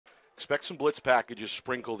Expect some blitz packages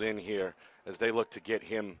sprinkled in here as they look to get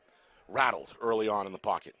him rattled early on in the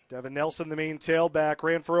pocket. Devin Nelson, the main tailback,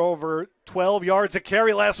 ran for over 12 yards a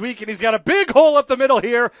carry last week, and he's got a big hole up the middle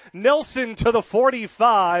here. Nelson to the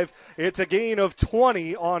 45. It's a gain of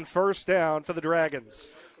 20 on first down for the Dragons.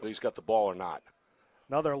 Well, he's got the ball or not.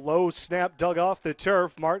 Another low snap dug off the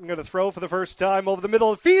turf. Martin going to throw for the first time over the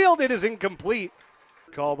middle of the field. It is incomplete.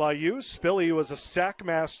 Call by you. Spilly was a sack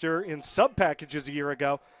master in sub packages a year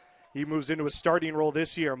ago. He moves into a starting role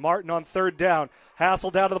this year. Martin on third down.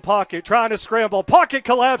 Hassled out of the pocket, trying to scramble. Pocket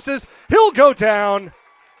collapses. He'll go down.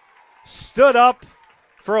 Stood up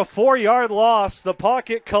for a 4-yard loss. The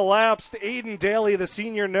pocket collapsed. Aiden Daly, the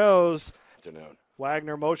senior, knows.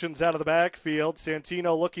 Wagner motions out of the backfield.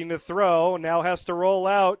 Santino looking to throw. Now has to roll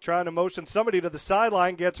out. Trying to motion somebody to the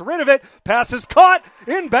sideline. Gets rid of it. Pass is caught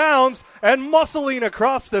in bounds. And muscling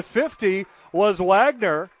across the 50 was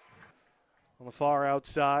Wagner. On the far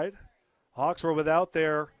outside, Hawks were without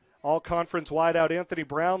their all-conference wideout Anthony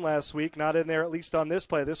Brown last week. Not in there, at least on this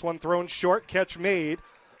play. This one thrown short, catch made.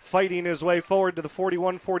 Fighting his way forward to the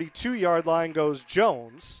 41-42-yard line goes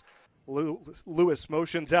Jones. Lewis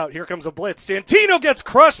motions out. Here comes a blitz. Santino gets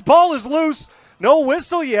crushed. Ball is loose. No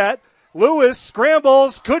whistle yet. Lewis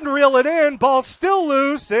scrambles. Couldn't reel it in. Ball still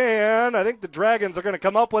loose. And I think the Dragons are going to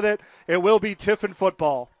come up with it. It will be Tiffin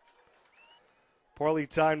football. Poorly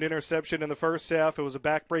timed interception in the first half. It was a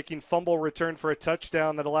back-breaking fumble return for a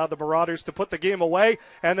touchdown that allowed the Marauders to put the game away.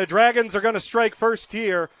 And the Dragons are going to strike first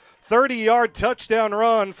here. 30-yard touchdown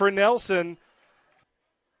run for Nelson.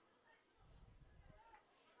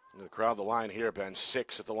 I'm going to crowd the line here, Ben.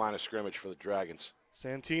 6 at the line of scrimmage for the Dragons.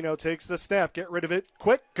 Santino takes the snap. Get rid of it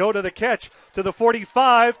quick. Go to the catch to the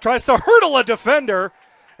 45. Tries to hurdle a defender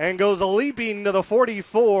and goes leaping to the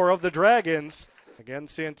 44 of the Dragons. Again,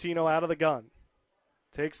 Santino out of the gun.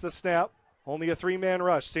 Takes the snap. Only a 3-man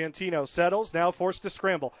rush. Santino settles. Now forced to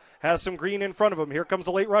scramble. Has some green in front of him. Here comes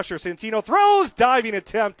a late rusher. Santino throws. Diving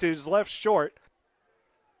attempt is left short.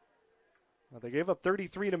 Well, they gave up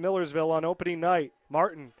 33 to Millersville on opening night.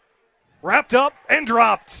 Martin wrapped up and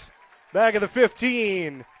dropped. Back of the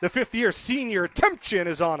 15. The fifth-year senior Tempchin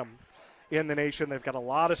is on him. In the nation, they've got a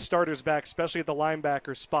lot of starters back, especially at the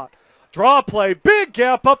linebacker spot. Draw play. Big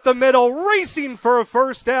gap up the middle. Racing for a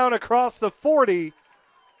first down across the 40.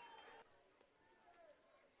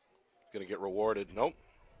 Going to get rewarded. Nope.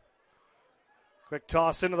 Quick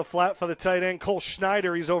toss into the flat for the tight end. Cole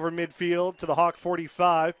Schneider, he's over midfield to the Hawk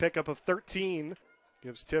 45. Pickup of 13.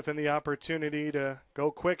 Gives Tiffin the opportunity to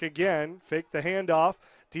go quick again. Fake the handoff.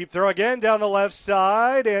 Deep throw again down the left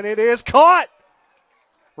side, and it is caught.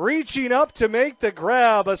 Reaching up to make the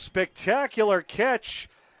grab. A spectacular catch.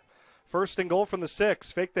 First and goal from the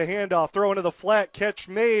 6. Fake the handoff. Throw into the flat. Catch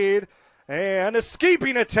made. And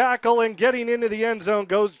escaping a tackle and getting into the end zone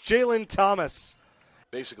goes Jalen Thomas.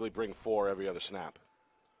 Basically bring 4 every other snap.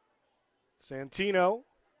 Santino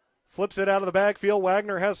flips it out of the backfield.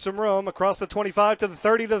 Wagner has some room across the 25 to the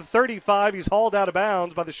 30 to the 35. He's hauled out of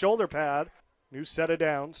bounds by the shoulder pad. New set of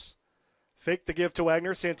downs. Fake the give to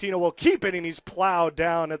Wagner. Santino will keep it, and he's plowed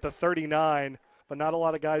down at the 39. But not a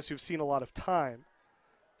lot of guys who've seen a lot of time.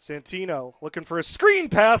 Santino looking for a screen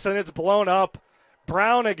pass, and it's blown up.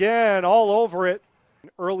 Brown again, all over it.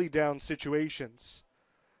 Early down situations.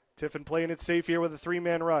 Tiffin playing it safe here with a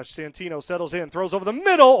 3-man rush. Santino settles in, throws over the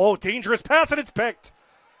middle. Oh, dangerous pass, and it's picked.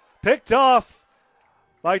 Picked off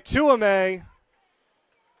by Tuame.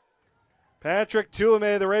 Patrick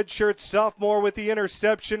Tuame, the redshirt sophomore, with the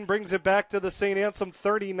interception, brings it back to the Saint Anselm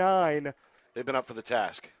 39. They've been up for the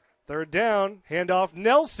task. Third down, handoff.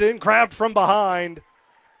 Nelson grabbed from behind.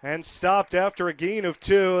 And stopped after a gain of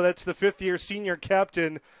 2. That's the 5th-year senior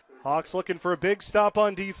captain. Hawks looking for a big stop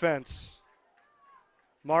on defense.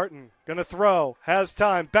 Martin going to throw. Has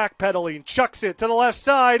time. Backpedaling. Chucks it to the left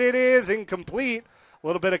side. It is incomplete. A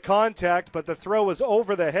little bit of contact, but the throw was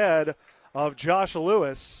over the head of Josh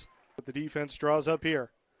Lewis. But the defense draws up here.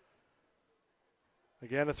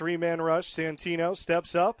 Again, a 3-man rush. Santino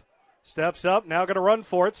steps up. Steps up, now going to run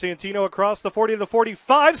for it. Santino across the 40 to the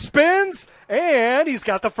 45, spins, and he's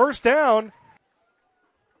got the first down.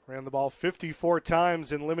 Ran the ball 54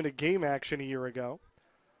 times in limited game action a year ago.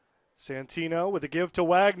 Santino with a give to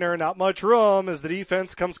Wagner, not much room as the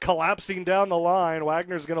defense comes collapsing down the line.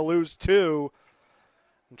 Wagner's going to lose 2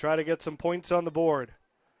 and try to get some points on the board.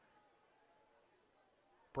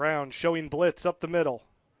 Brown showing blitz up the middle.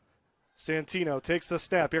 Santino takes the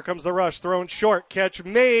snap. Here comes the rush. Thrown short. Catch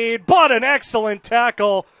made. But an excellent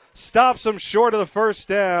tackle. Stops him short of the first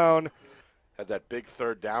down. Had that big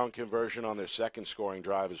third down conversion on their second scoring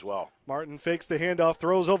drive as well. Martin fakes the handoff.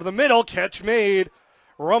 Throws over the middle. Catch made.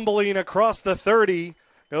 Rumbling across the 30.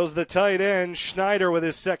 Goes the tight end, Schneider with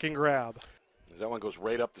his second grab. That one goes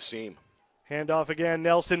right up the seam. Handoff again,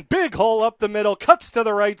 Nelson. Big hole up the middle, cuts to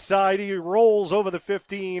the right side. He rolls over the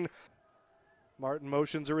 15. Martin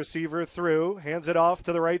motions a receiver through, hands it off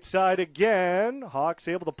to the right side again. Hawks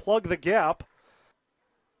able to plug the gap.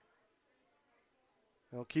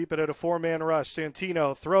 They'll keep it at a four-man rush.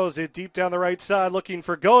 Santino throws it deep down the right side, looking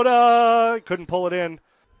for Goda. Couldn't pull it in.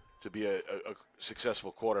 To be a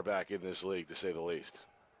successful quarterback in this league, to say the least.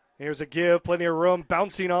 Here's a give, plenty of room.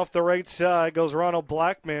 Bouncing off the right side goes Ronald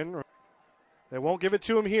Blackman. They won't give it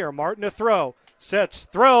to him here. Martin to throw. Sets,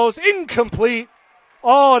 throws, incomplete.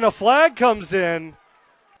 Oh, and a flag comes in.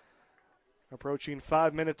 Approaching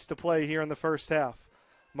 5 minutes to play here in the first half.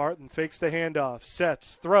 Martin fakes the handoff.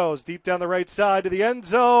 Sets, throws deep down the right side to the end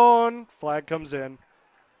zone. Flag comes in.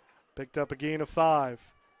 Picked up a gain of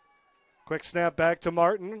 5. Quick snap back to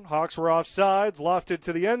Martin. Hawks were offsides. Lofted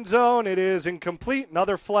to the end zone. It is incomplete.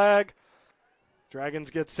 Another flag. Dragons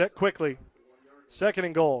get set quickly. Second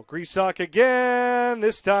and goal. Griesok again.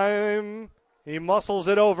 This time he muscles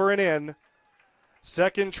it over and in.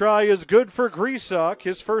 Second try is good for Griesok.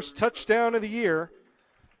 His first touchdown of the year.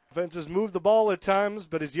 Offense has moved the ball at times,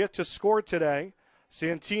 but is yet to score today.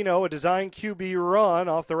 Santino, a design QB run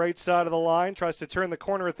off the right side of the line, tries to turn the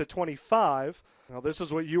corner at the 25. Now, this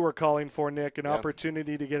is what you were calling for, Nick, an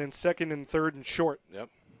opportunity to get in second and third and short. Yep.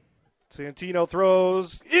 Santino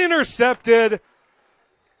throws, intercepted.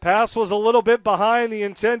 Pass was a little bit behind the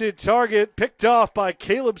intended target, picked off by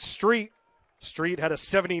Caleb Street. Street had a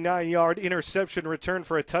 79-yard interception return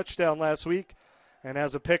for a touchdown last week and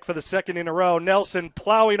has a pick for the second in a row. Nelson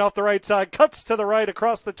plowing off the right side, cuts to the right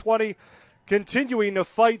across the 20, continuing to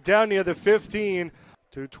fight down near the 15.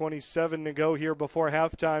 2:27 to go here before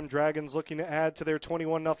halftime. Dragons looking to add to their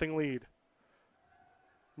 21-0 lead.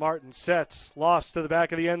 Martin sets, lost to the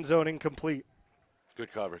back of the end zone, incomplete.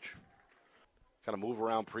 Good coverage. Kind of move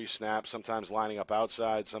around pre-snap, sometimes lining up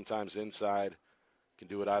outside, sometimes inside. Can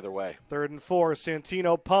do it either way. 3rd and 4.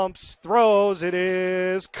 Santino pumps, throws. It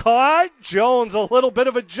is caught. Jones, a little bit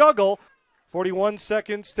of a juggle. 41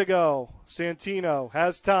 seconds to go. Santino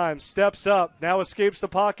has time, steps up, now escapes the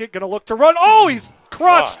pocket, going to look to run. Oh, he's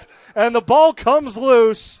crushed, and the ball comes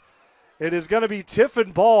loose. It is going to be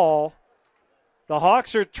Tiffin ball. The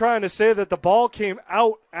Hawks are trying to say that the ball came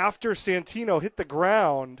out after Santino hit the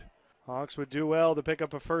ground. Hawks would do well to pick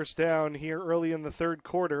up a first down here early in the third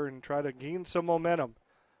quarter and try to gain some momentum.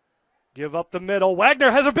 Give up the middle.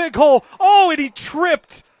 Wagner has a big hole. Oh, and he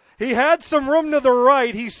tripped. He had some room to the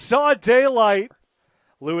right. He saw daylight.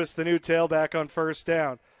 Lewis, the new tailback, on first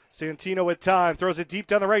down. Santino with time. Throws it deep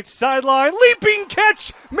down the right sideline. Leaping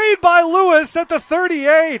catch made by Lewis at the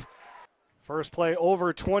 38. First play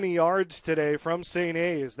over 20 yards today from St.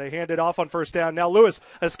 A's. They hand it off on first down. Now Lewis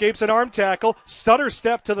escapes an arm tackle. Stutter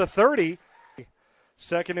step to the 30.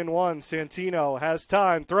 2nd and 1. Santino has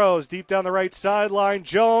time. Throws deep down the right sideline.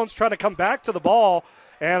 Jones trying to come back to the ball.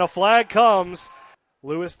 And a flag comes.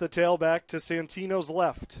 Lewis, the tailback, to Santino's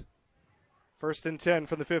left. 1st and 10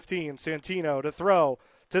 from the 15. Santino to throw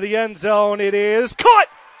to the end zone. It is caught.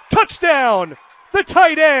 Touchdown. The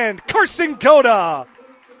tight end, Carson Goda.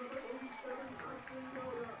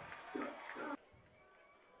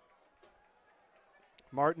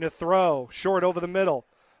 Martin to throw. Short over the middle.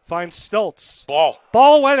 Finds Stultz.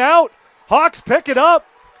 Ball went out. Hawks pick it up.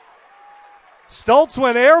 Stultz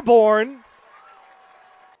went airborne.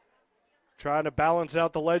 Trying to balance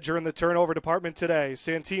out the ledger in the turnover department today.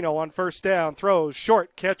 Santino on first down. Throws.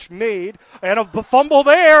 Short. Catch made. And a fumble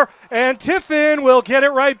there. And Tiffin will get it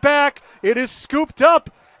right back. It is scooped up.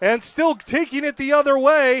 And still taking it the other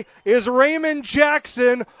way is Raymond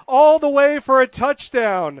Jackson all the way for a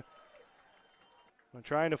touchdown. I'm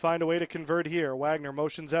trying to find a way to convert here. Wagner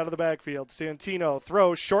motions out of the backfield. Santino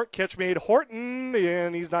throws. Short catch made. Horton.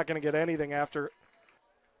 And he's not going to get anything after.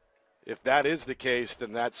 If that is the case,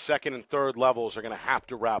 then that second and third levels are going to have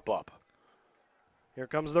to wrap up. Here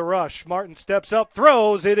comes the rush. Martin steps up,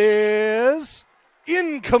 throws. It is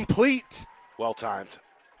incomplete. Well timed.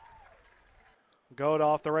 Goad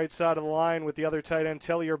off the right side of the line with the other tight end,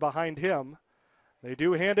 Tellier, behind him. They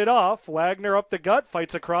do hand it off. Wagner up the gut,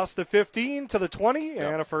 fights across the 15 to the 20,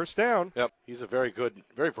 and a first down. Yep, he's a very good,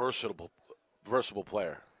 very versatile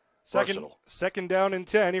player. Second down and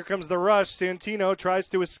 10. Here comes the rush. Santino tries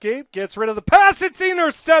to escape, gets rid of the pass. It's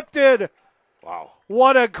intercepted. Wow.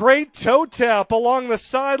 What a great toe tap along the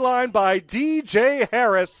sideline by D.J.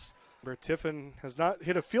 Harris. Tiffin has not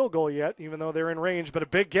hit a field goal yet, even though they're in range, but a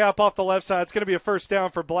big gap off the left side. It's going to be a first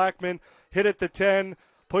down for Blackman. Hit at the 10,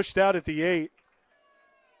 pushed out at the 8.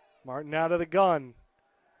 Martin out of the gun.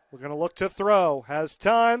 We're going to look to throw. Has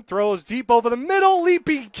time. Throws deep over the middle.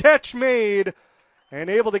 Leaping catch made. And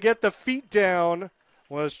able to get the feet down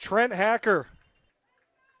was Trent Hacker.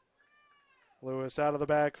 Lewis out of the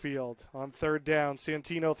backfield on third down.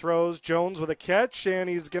 Santino throws. Jones with a catch, and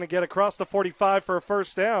he's going to get across the 45 for a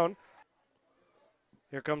first down.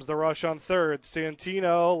 Here comes the rush on third.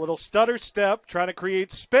 Santino, little stutter step, trying to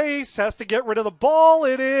create space. Has to get rid of the ball.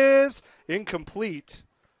 It is incomplete.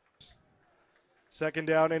 Second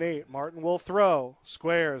down and 8. Martin will throw.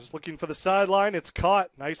 Squares looking for the sideline. It's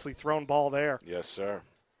caught. Nicely thrown ball there. Yes, sir.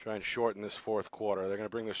 Try and shorten this fourth quarter. They're going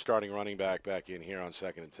to bring their starting running back in here on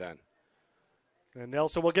 2nd and 10. And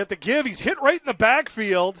Nelson will get the give. He's hit right in the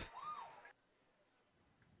backfield.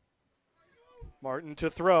 Martin to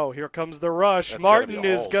throw. Here comes the rush. That's Martin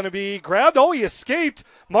is going to be grabbed. Oh, he escaped.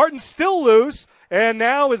 Martin's still loose, and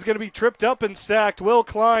now is going to be tripped up and sacked. Will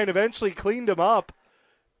Klein eventually cleaned him up.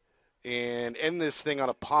 And end this thing on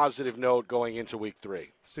a positive note going into week 3.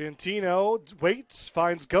 Santino waits,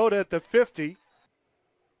 finds Goda at the 50.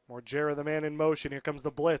 More Jarrah, the man in motion. Here comes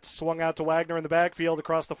the blitz. Swung out to Wagner in the backfield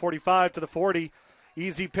across the 45 to the 40.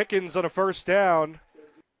 Easy pickings on a first down.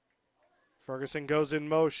 Ferguson goes in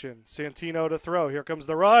motion. Santino to throw. Here comes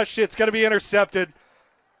the rush. It's going to be intercepted.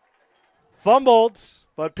 Fumbled,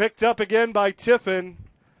 but picked up again by Tiffin.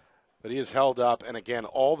 But he is held up, and again,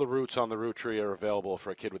 all the routes on the route tree are available for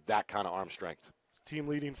a kid with that kind of arm strength. Team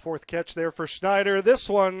leading 4th catch there for Schneider. This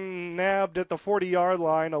one nabbed at the 40-yard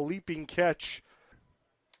line, a leaping catch.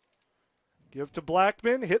 Give to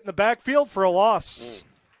Blackman, hit in the backfield for a loss.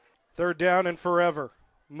 Third down and forever.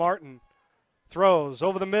 Martin throws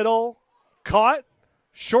over the middle, caught,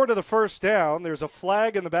 short of the first down. There's a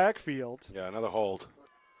flag in the backfield. Yeah, another hold.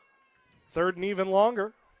 Third and even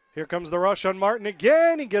longer. Here comes the rush on Martin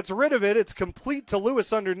again. He gets rid of it. It's complete to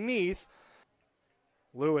Lewis underneath.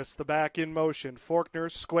 Lewis, the back in motion. Faulkner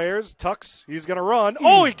squares, tucks. He's going to run.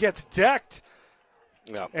 Oh, he gets decked.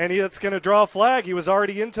 Yeah. And that's going to draw a flag. He was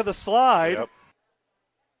already into the slide. Yep.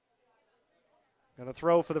 Going to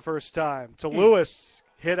throw for the first time to Lewis.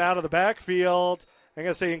 Hit out of the backfield. I'm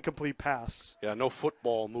going to say incomplete pass. Yeah, no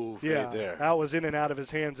football move made there. That was in and out of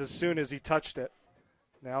his hands as soon as he touched it.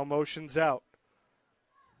 Now motions out.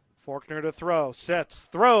 Faulkner to throw. Sets.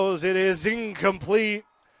 Throws. It is incomplete.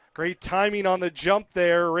 Great timing on the jump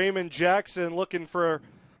there. Raymond Jackson looking for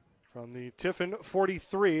from the Tiffin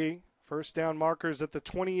 43. First down markers at the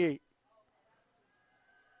 28.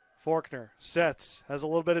 Faulkner sets. Has a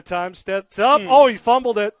little bit of time. Steps up. Oh, he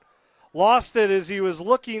fumbled it. Lost it as he was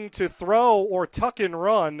looking to throw or tuck and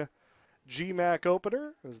run. GMAC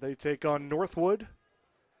opener as they take on Northwood.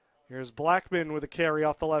 Here's Blackman with a carry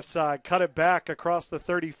off the left side. Cut it back across the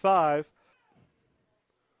 35.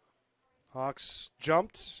 Hawks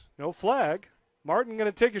jumped. No flag. Martin going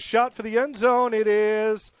to take a shot for the end zone. It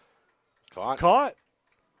is caught.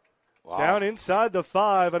 Wow. Down inside the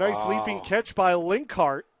 5. A nice leaping catch by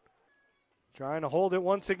Linkhart. Trying to hold it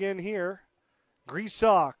once again here.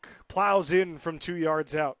 Griesok plows in from 2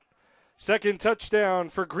 yards out. Second touchdown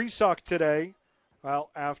for Griesok today. Well,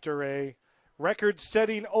 after a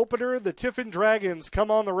record-setting opener, the Tiffin Dragons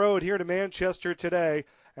come on the road here to Manchester today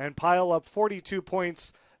and pile up 42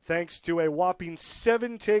 points thanks to a whopping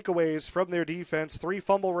 7 takeaways from their defense, 3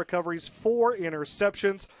 fumble recoveries, 4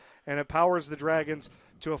 interceptions, and it powers the Dragons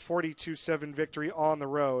to a 42-7 victory on the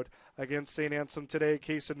road against Saint Anselm today.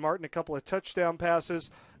 Kason Martin, a couple of touchdown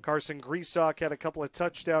passes. Carson Griesok had a couple of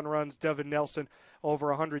touchdown runs. Devin Nelson over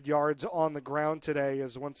 100 yards on the ground today,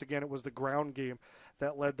 as once again it was the ground game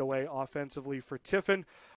that led the way offensively for Tiffin.